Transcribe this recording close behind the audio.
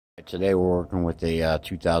Today we're working with a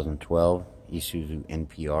 2012 Isuzu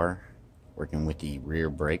NPR, working with the rear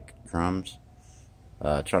brake drums,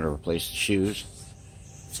 trying to replace the shoes.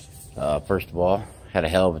 First of all, had a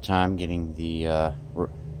hell of a time getting the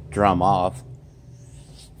drum off.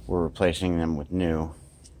 We're replacing them with new.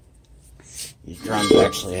 These drums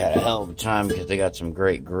actually had a hell of a time because they got some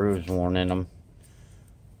great grooves worn in them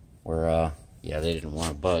where, yeah, they didn't want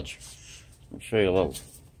to budge. Let me show you a little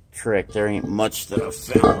trick. There ain't much that I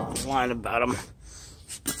found online about them.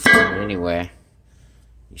 But anyway,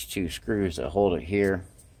 these two screws that hold it here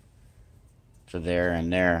to there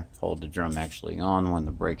and there hold the drum actually on when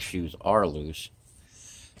the brake shoes are loose.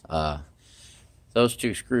 Those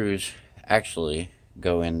two screws actually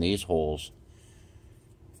go in these holes,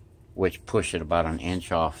 which push it about an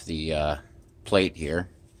inch off the plate here.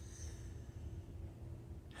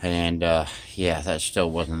 And yeah, that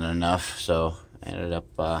still wasn't enough, so I ended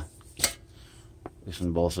up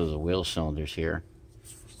loosening both of the wheel cylinders here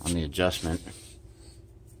on the adjustment.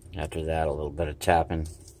 After that, a little bit of tapping,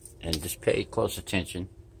 and just pay close attention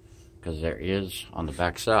because there is on the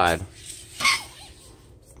back side.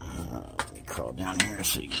 Let me crawl down here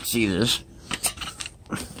so you can see this.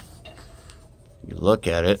 You look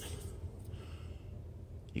at it,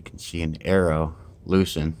 you can see an arrow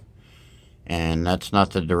loosen, and that's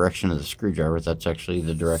not the direction of the screwdriver, that's actually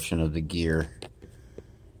the direction of the gear.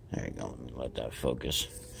 There you go, let me let that focus.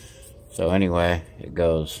 So anyway, it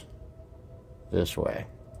goes this way.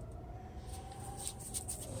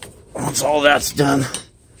 Once all that's done,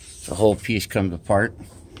 the whole piece comes apart.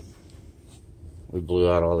 We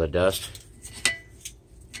blew out all the dust,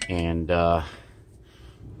 and you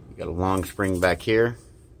got a long spring back here,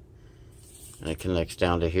 and it connects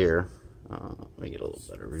down to here. Let me get a little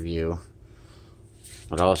better view.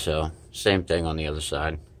 But also, same thing on the other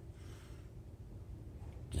side.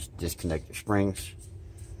 Just disconnect your springs.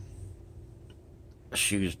 The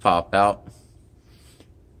shoes pop out,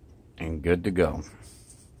 and good to go.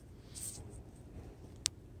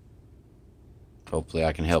 Hopefully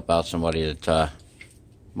I can help out somebody that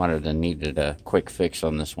might have needed a quick fix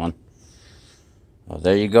on this one. Well,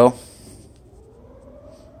 there you go.